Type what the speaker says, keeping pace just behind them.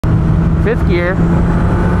Fifth gear.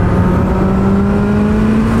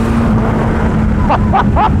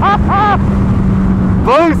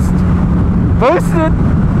 Boost! Boosted!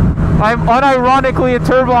 I'm unironically a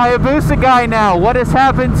Turbo Hayabusa guy now. What has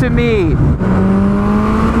happened to me?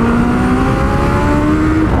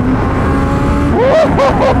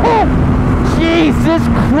 Jesus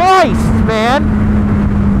Christ, man!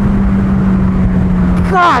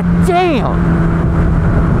 God damn!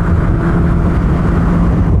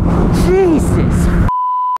 Jesus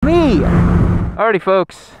me! Alrighty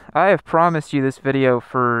folks, I have promised you this video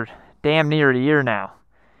for damn near a year now,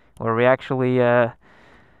 where we actually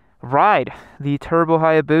ride the Turbo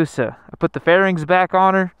Hayabusa. I put the fairings back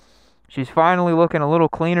on her. She's finally looking a little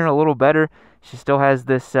cleaner, a little better. She still has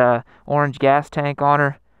this orange gas tank on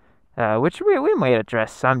her, which we might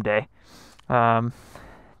address someday. Dump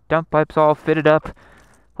pipes all fitted up,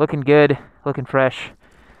 looking good, looking fresh.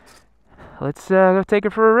 Let's go take her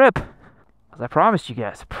for a rip. As I promised you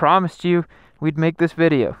guys, promised you we'd make this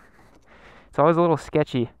video. It's always a little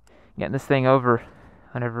sketchy getting this thing over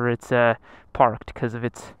whenever it's parked because of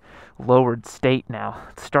its lowered state now.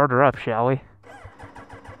 Let's start her up, shall we?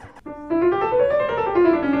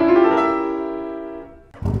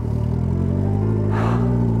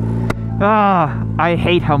 I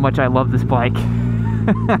hate how much I love this bike.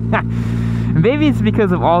 Maybe it's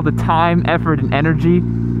because of all the time, effort, and energy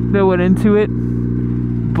that went into it,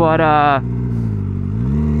 but I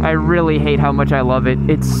really hate how much I love it.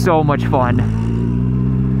 It's so much fun.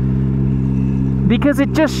 Because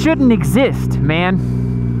it just shouldn't exist, man.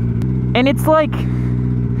 And it's like,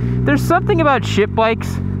 there's something about shit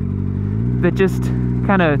bikes that just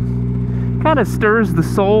kind of stirs the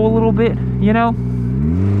soul a little bit, you know?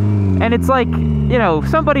 And it's like, you know,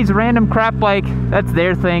 somebody's random crap bike, that's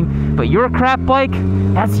their thing, but your crap bike,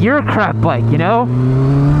 that's your crap bike, you know?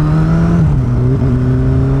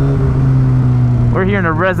 We're here in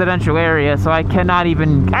a residential area, so I can't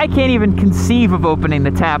even conceive of opening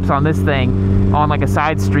the taps on this thing on like a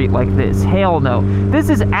side street like this. Hell no. This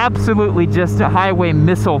is absolutely just a highway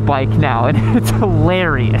missile bike now, and it's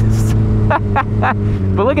hilarious.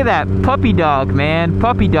 But look at that puppy dog, man.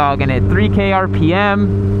 Puppy dog in it. 3K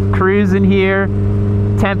RPM, cruising here.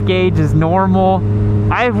 Temp gauge is normal.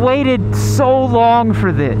 I've waited so long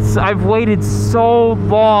for this. I've waited so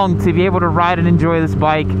long to be able to ride and enjoy this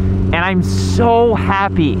bike, and I'm so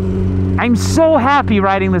happy. I'm so happy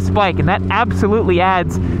riding this bike, and that absolutely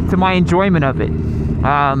adds to my enjoyment of it.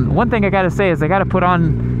 One thing I gotta say is I gotta put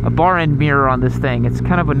on a bar end mirror on this thing. It's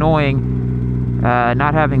kind of annoying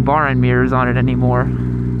not having bar end mirrors on it anymore.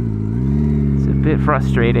 It's a bit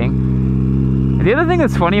frustrating. The other thing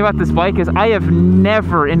that's funny about this bike is I have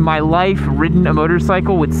never in my life ridden a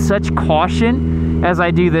motorcycle with such caution as I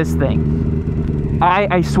do this thing.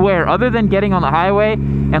 I swear, other than getting on the highway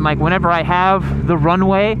and like whenever I have the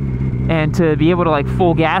runway and to be able to like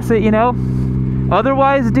full gas it, you know?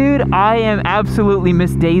 Otherwise, dude, I am absolutely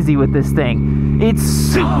Miss Daisy with this thing. It's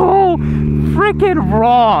so freaking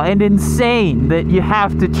raw and insane that you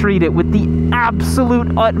have to treat it with the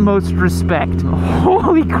absolute utmost respect.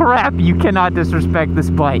 Holy crap, you cannot disrespect this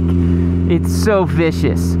bike. It's so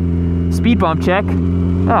vicious. Speed bump check.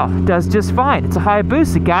 Oh, it does just fine. It's a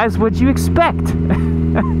Hayabusa, guys. What'd you expect?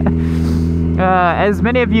 As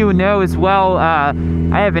many of you know as well, I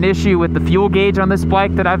have an issue with the fuel gauge on this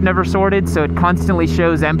bike that I've never sorted, so it constantly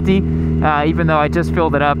shows empty, even though I just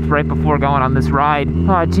filled it up right before going on this ride.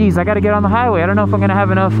 Oh, geez, I gotta get on the highway. I don't know if I'm gonna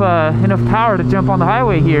have enough power to jump on the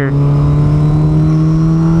highway here.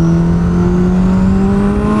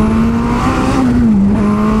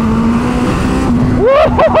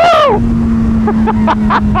 Woo-hoo-hoo!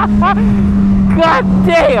 God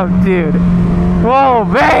damn, dude. Oh,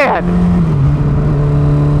 man.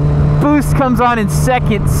 Boost comes on in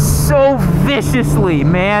second so viciously,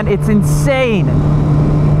 man. It's insane.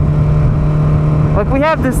 Like, we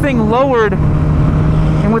have this thing lowered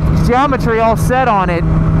and with the geometry all set on it,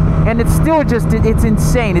 and it's still just, it's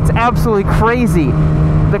insane. It's absolutely crazy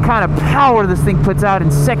the kind of power this thing puts out in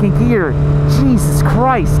second gear. Jesus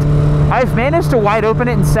Christ. I've managed to wide open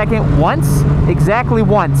it in second once, exactly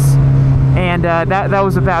once, and that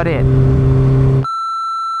was about it.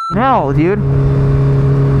 No, dude.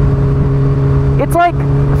 It's like,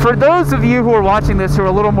 for those of you who are watching this who are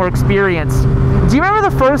a little more experienced, do you remember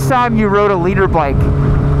the first time you rode a leader bike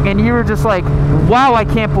and you were just like, wow, I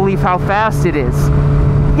can't believe how fast it is?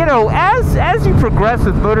 You know, as you progress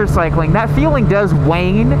with motorcycling, that feeling does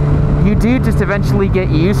wane. You do just eventually get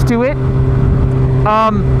used to it.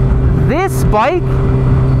 This bike,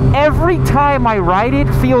 every time I ride it,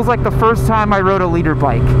 feels like the first time I rode a leader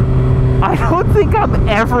bike. I don't think I'm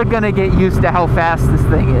ever gonna get used to how fast this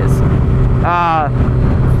thing is.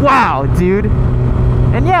 Wow, dude.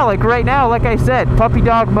 And yeah, like right now, like I said, puppy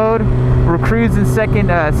dog mode. We're cruising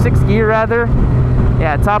sixth gear rather.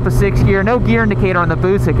 Yeah, top of 6th gear. No gear indicator on the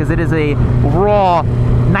Busa because it is a raw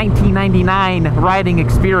 1999 riding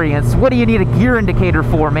experience. What do you need a gear indicator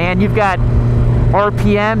for, man? You've got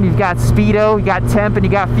RPM, you've got speedo, you got temp, and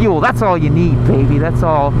you got fuel. That's all you need, baby. That's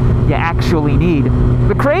all you actually need.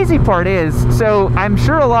 The crazy part is, so I'm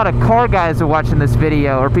sure a lot of car guys are watching this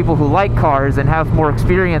video, or people who like cars and have more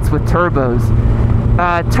experience with turbos.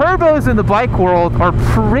 Turbos in the bike world are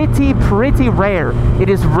pretty rare. It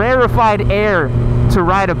is rarefied air to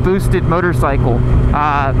ride a boosted motorcycle.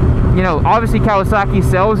 You know, obviously Kawasaki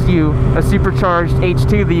sells you a supercharged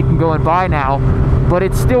H2 that you can go and buy now, but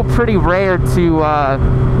it's still pretty rare to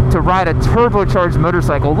ride a turbocharged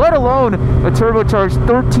motorcycle, let alone a turbocharged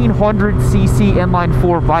 1300cc inline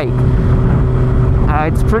 4 bike.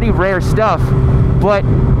 It's pretty rare stuff, but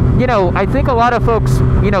you know, I think a lot of folks,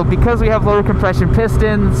 you know, because we have lower compression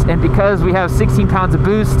pistons and because we have 16 pounds of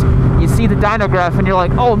boost, you see the dyno graph and you're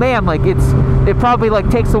like, oh man, like it probably like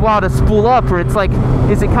takes a while to spool up, or it's like,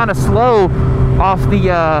 is it kind of slow off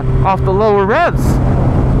the lower revs?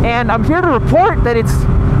 And I'm here to report that it's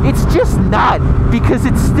just not, because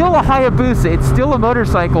it's still a Hayabusa, it's still a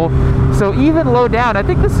motorcycle. So even low down, I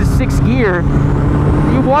think this is 6th gear,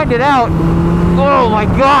 you wind it out, oh my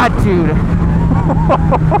god, dude.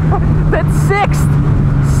 That's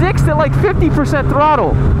 6th at like 50%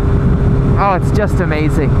 throttle. Oh, it's just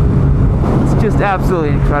amazing. It's just absolutely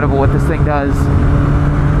incredible what this thing does.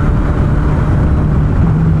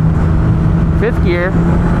 5th gear.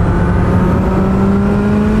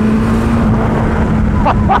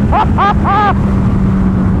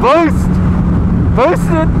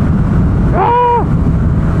 Boosted. Oh,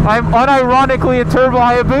 I'm unironically a Turbo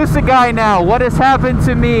Hayabusa guy now. What has happened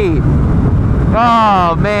to me?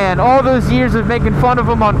 Oh man, all those years of making fun of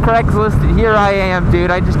them on Craigslist, and here I am, dude.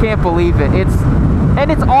 I just can't believe it. It's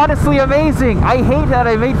honestly amazing. I hate that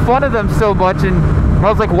I made fun of them so much, and I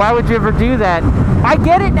was like, why would you ever do that? I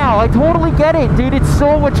get it now. I totally get it, dude. It's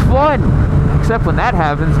so much fun. Except when that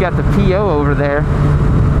happens, got the PO over there.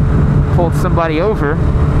 Pulled somebody over.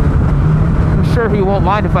 I'm sure he won't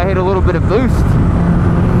mind if I hit a little bit of boost.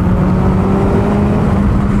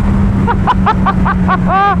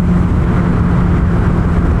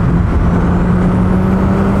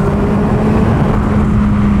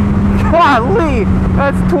 Golly,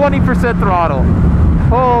 that's 20% throttle.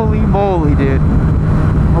 Holy moly, dude.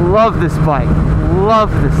 I love this bike.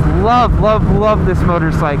 Love this. Love this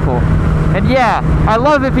motorcycle. And yeah, I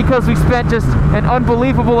love it because we spent just an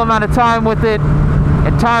unbelievable amount of time with it,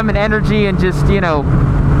 and time and energy, and just, you know,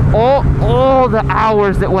 all the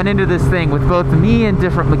hours that went into this thing with both me and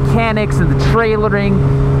different mechanics and the trailering.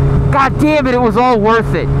 God damn it, it was all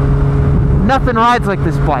worth it. Nothing rides like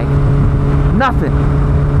this bike. Nothing.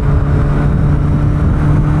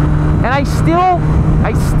 And I still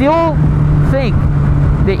think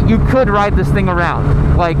that you could ride this thing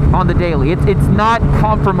around, like, on the daily. It's not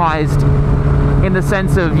compromised in the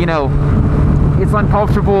sense of, you know, it's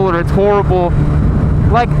uncomfortable or it's horrible.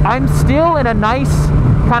 Like, I'm still in a nice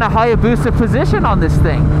kind of Hayabusa position on this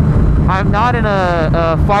thing. I'm not in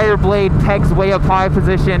a Fireblade pegs way up high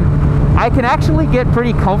position. I can actually get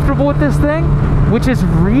pretty comfortable with this thing, which is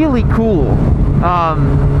really cool.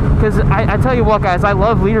 Because I tell you what, guys, I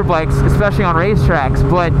love leader bikes, especially on racetracks,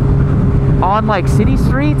 but on like city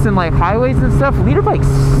streets and like highways and stuff, leader bikes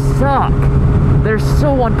suck. They're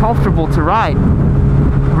so uncomfortable to ride,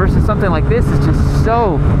 versus something like this is just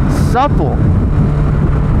so supple.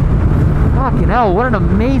 Fucking hell, what an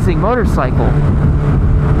amazing motorcycle.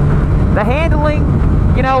 The handling,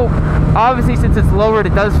 you know, obviously since it's lowered,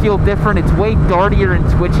 it does feel different. It's way dartier and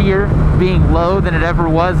twitchier being low than it ever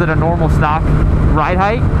was at a normal stock ride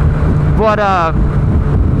height. But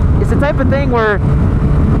it's the type of thing where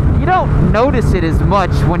you don't notice it as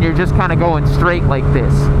much when you're just kind of going straight like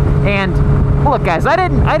this. And look, guys, I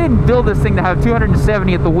didn't build this thing to have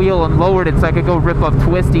 270 at the wheel and lowered it so I could go rip up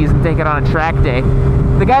twisties and take it on a track day.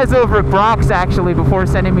 The guys over at Brock's, actually, before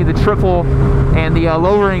sending me the triple and the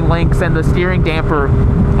lowering links and the steering damper,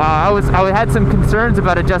 I had some concerns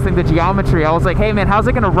about adjusting the geometry. I was like, hey man, how's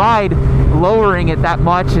it gonna ride lowering it that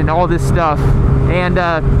much and all this stuff? And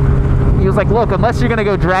he was like, look, unless you're gonna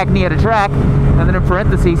go drag me at a track. And then in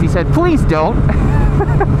parentheses he said, please don't.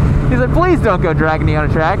 He said, please don't go drag me on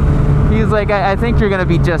a track. He's like, I think you're gonna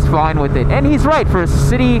be just fine with it. And he's right. For a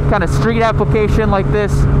city kind of street application like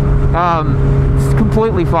this, it's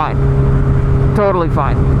completely fine. Totally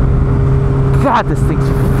fine. God, this thing's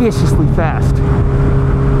viciously fast.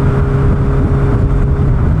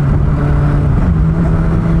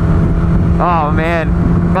 Oh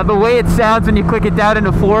man, now the way it sounds when you click it down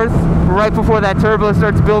into fourth, right before that turbo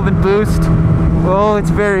starts building boost, oh, it's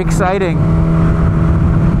very exciting.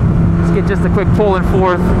 Let's get just a quick pull in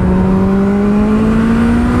fourth.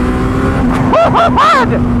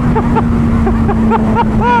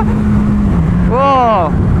 Oh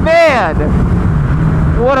man,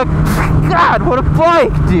 what a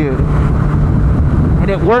bike, dude. And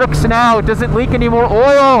it works now. It doesn't leak any more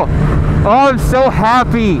oil. Oh, I'm so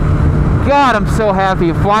happy. God, I'm so happy.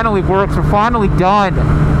 It finally works. We're finally done.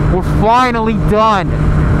 We're finally done.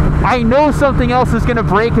 I know something else is going to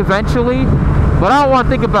break eventually, but I don't want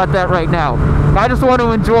to think about that right now. I just want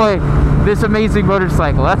to enjoy this amazing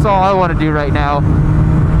motorcycle. That's all I want to do right now.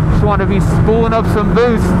 Just want to be spooling up some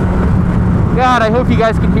boost. God, I hope you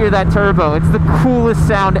guys can hear that turbo. It's the coolest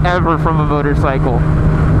sound ever from a motorcycle.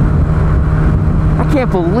 I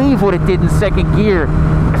can't believe what it did in second gear.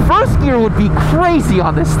 First gear would be crazy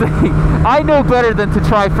on this thing. I know better than to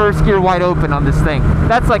try first gear wide open on this thing.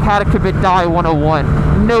 That's like how to commit die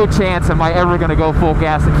 101. No chance am I ever gonna go full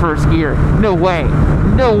gas in first gear. No way.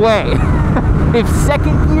 No way. If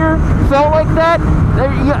second gear felt like that,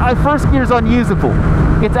 first gear's unusable.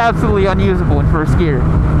 It's absolutely unusable in first gear.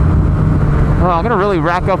 Oh, I'm gonna really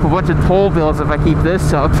rack up a bunch of toll bills if I keep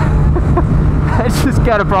this up. I just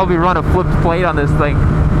gotta probably run a flipped plate on this thing.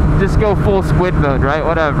 Just go full squid mode, right?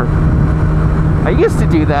 Whatever. I used to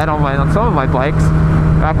do that on some of my bikes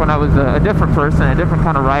back when I was a different person, a different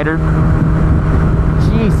kind of rider.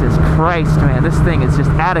 Jesus Christ, man, this thing is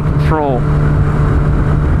just out of control.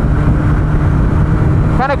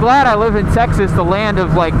 Kind of glad I live in Texas, the land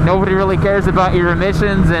of like nobody really cares about your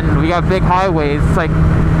emissions, and we got big highways. It's like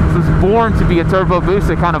this was born to be a Turbo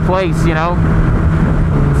Busa kind of place, you know.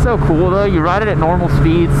 It's so cool though. You ride it at normal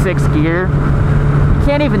speed, 6th gear. You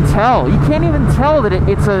can't even tell. You can't even tell that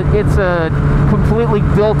it's a completely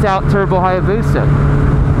built out Turbo Hayabusa.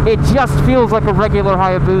 It just feels like a regular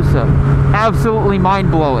Hayabusa. Absolutely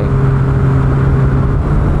mind blowing.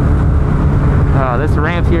 This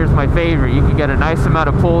ramp here is my favorite. You can get a nice amount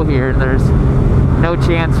of pull here, and there's no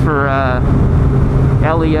chance for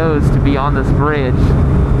LEOs to be on this bridge.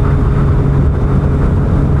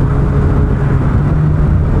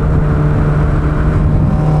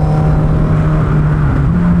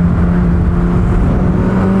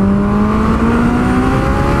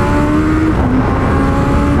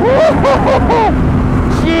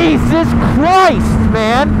 Jesus Christ,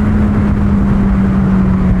 man!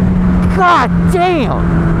 God damn!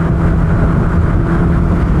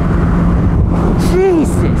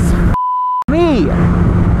 Jesus me!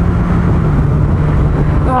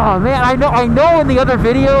 Oh man, I know in the other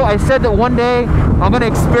video I said that one day I'm gonna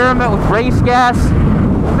experiment with race gas.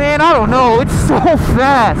 Man, I don't know, it's so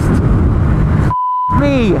fast!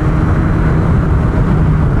 Me!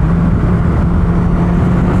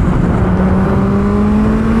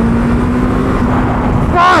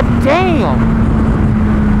 God damn!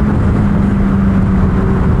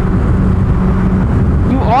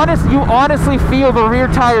 You honestly feel the rear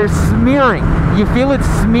tires smearing. You feel it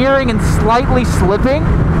smearing and slightly slipping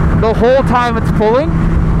the whole time it's pulling,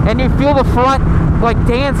 and you feel the front like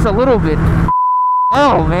dance a little bit.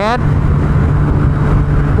 Oh man,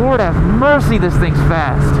 Lord have mercy, this thing's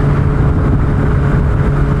fast.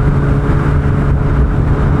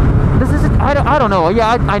 This is I don't know.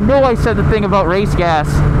 Yeah, I know I said the thing about race gas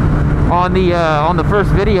on the first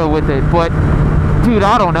video with it, but dude,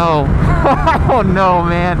 I don't know. I don't know,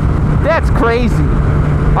 man. That's crazy.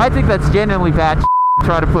 I think that's genuinely bad to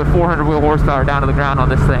try to put 400 wheel horsepower down to the ground on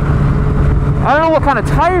this thing. I don't know what kind of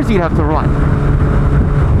tires you'd have to run.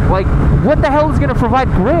 Like, what the hell is going to provide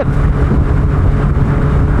grip?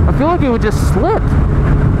 I feel like it would just slip.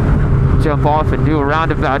 Jump off and do a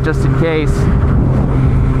roundabout just in case.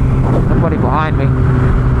 Nobody behind me.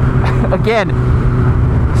 Again,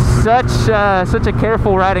 such a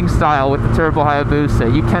careful riding style with the Turbo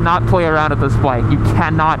Hayabusa. You cannot play around with this bike. You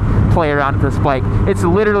cannot play around with this bike. It's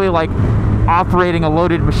literally like operating a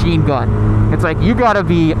loaded machine gun. It's like you gotta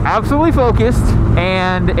be absolutely focused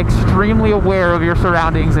and extremely aware of your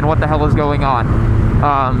surroundings and what the hell is going on.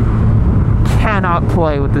 Cannot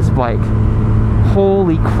play with this bike.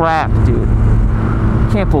 Holy crap, dude.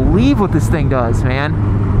 Can't believe what this thing does, man.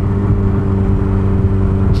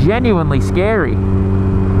 Genuinely scary.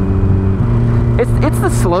 It's the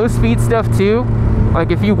slow speed stuff too. Like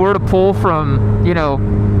if you were to pull from, you know,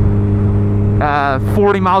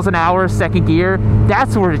 40 miles an hour, 2nd gear,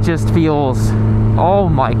 that's where it just feels, oh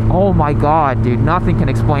my god, dude, nothing can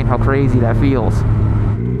explain how crazy that feels.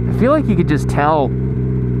 I feel like you could just tell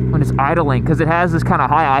when it's idling, because it has this kind of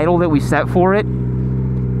high idle that we set for it.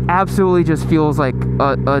 Absolutely just feels like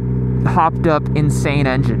a hopped up, insane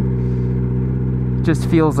engine. Just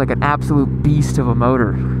feels like an absolute beast of a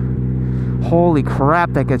motor. Holy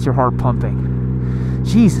crap, that gets your heart pumping.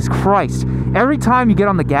 Jesus Christ. Every time you get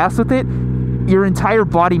on the gas with it, your entire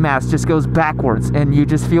body mass just goes backwards and you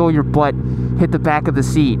just feel your butt hit the back of the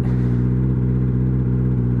seat.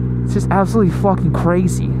 It's just absolutely fucking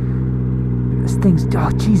crazy. This thing's,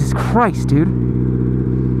 oh, Jesus Christ, dude.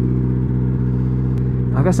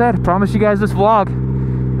 Like I said, I promised you guys this vlog.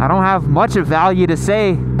 I don't have much of value to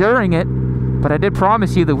say during it, but I did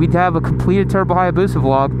promise you that we'd have a completed Turbo Hayabusa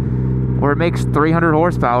vlog where it makes 300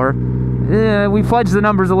 horsepower. We fudged the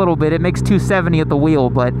numbers a little bit. It makes 270 at the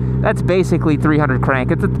wheel, but that's basically 300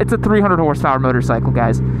 crank. It's a 300 horsepower motorcycle,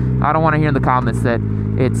 guys. I don't want to hear in the comments that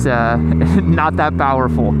it's not that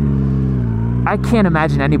powerful. I can't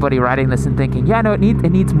imagine anybody riding this and thinking, yeah, no, it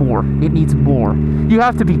needs more. It needs more. You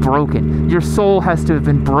have to be broken. Your soul has to have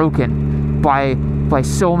been broken by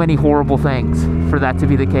so many horrible things for that to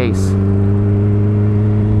be the case.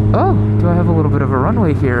 Oh, do I have a little bit of a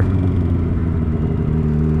runway here?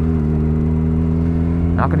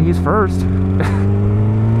 Not gonna use first.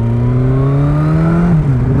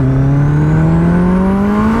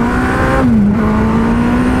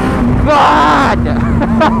 God!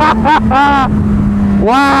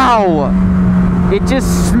 Wow! It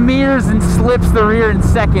just smears and slips the rear and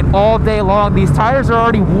second all day long. These tires are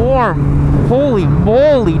already warm. Holy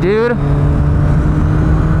moly, dude.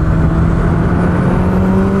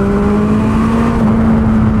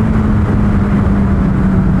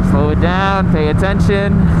 Down, pay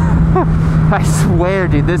attention. I swear,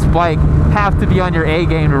 dude, this bike have to be on your A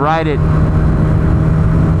game to ride it.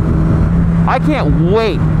 I can't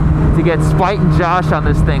wait to get Spite and Josh on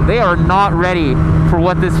this thing. They are not ready for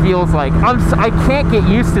what this feels like. I can't get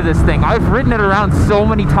used to this thing. I've ridden it around so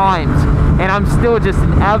many times, and I'm still just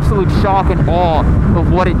in absolute shock and awe of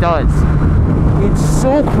what it does. It's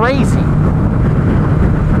so crazy.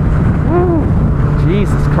 Woo.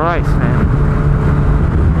 Jesus Christ, man.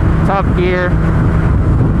 Top gear,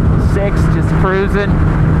 6, just cruising.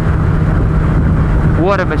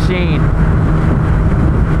 What a machine.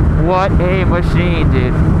 What a machine,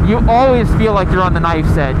 dude. You always feel like you're on the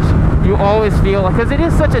knife's edge. You always feel like, because it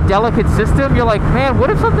is such a delicate system, you're like, man, what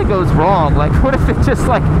if something goes wrong? Like, what if it just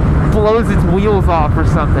like blows its wheels off or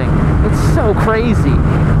something? It's so crazy.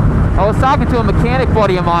 I was talking to a mechanic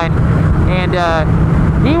buddy of mine, and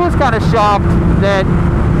he was kind of shocked that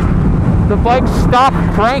the bike's stock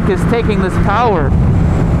crank is taking this power.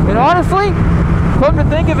 And honestly, come to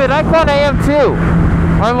think of it, I kind of am too.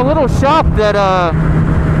 I'm a little shocked that,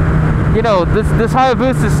 you know, this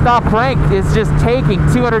Hayabusa stock crank is just taking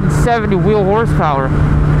 270 wheel horsepower.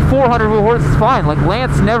 400 wheel horse is fine. Like,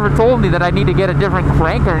 Lance never told me that I need to get a different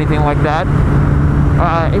crank or anything like that.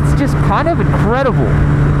 It's just kind of incredible.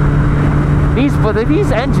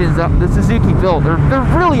 These engines the Suzuki built, they're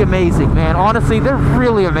really amazing, man. Honestly, they're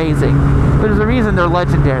really amazing. There's a reason they're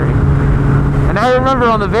legendary. And I remember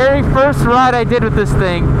on the very first ride I did with this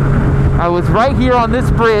thing, I was right here on this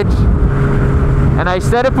bridge, and I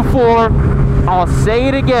said it before, I'll say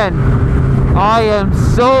it again. I am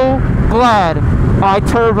so glad I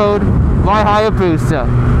turboed my Hayabusa.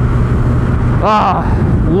 Ah,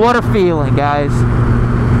 what a feeling, guys.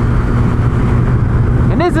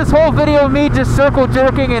 Is this whole video of me just circle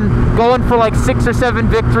jerking and going for like 6 or 7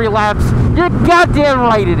 victory laps? You're goddamn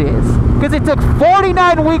right it is. Because it took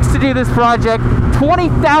 49 weeks to do this project,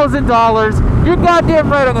 $20,000. You're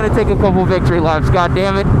goddamn right I'm going to take a couple victory laps,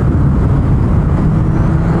 goddamn it.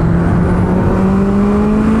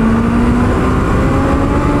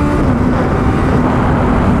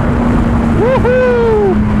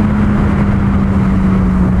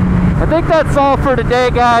 I think that's all for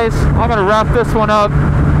today, guys. I'm going to wrap this one up.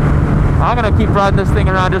 I'm going to keep riding this thing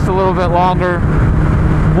around just a little bit longer.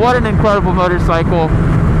 What an incredible motorcycle.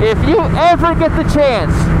 If you ever get the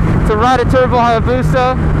chance to ride a Turbo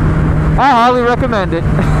Hayabusa, I highly recommend it.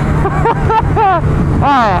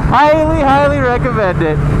 I highly recommend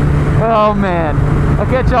it. Oh, man. I'll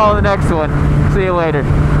catch y'all in the next one. See you later.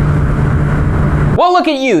 Well, look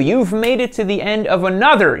at you. You've made it to the end of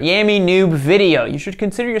another Yami Noob video. You should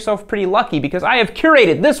consider yourself pretty lucky because I have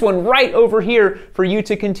curated this one right over here for you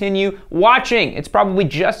to continue watching. It's probably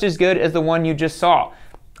just as good as the one you just saw.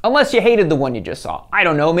 Unless you hated the one you just saw. I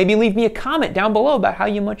don't know, maybe leave me a comment down below about how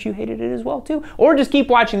much you hated it as well too. Or just keep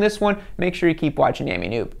watching this one. Make sure you keep watching Yami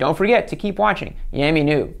Noob. Don't forget to keep watching Yami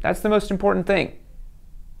Noob. That's the most important thing.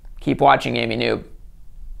 Keep watching Yami Noob.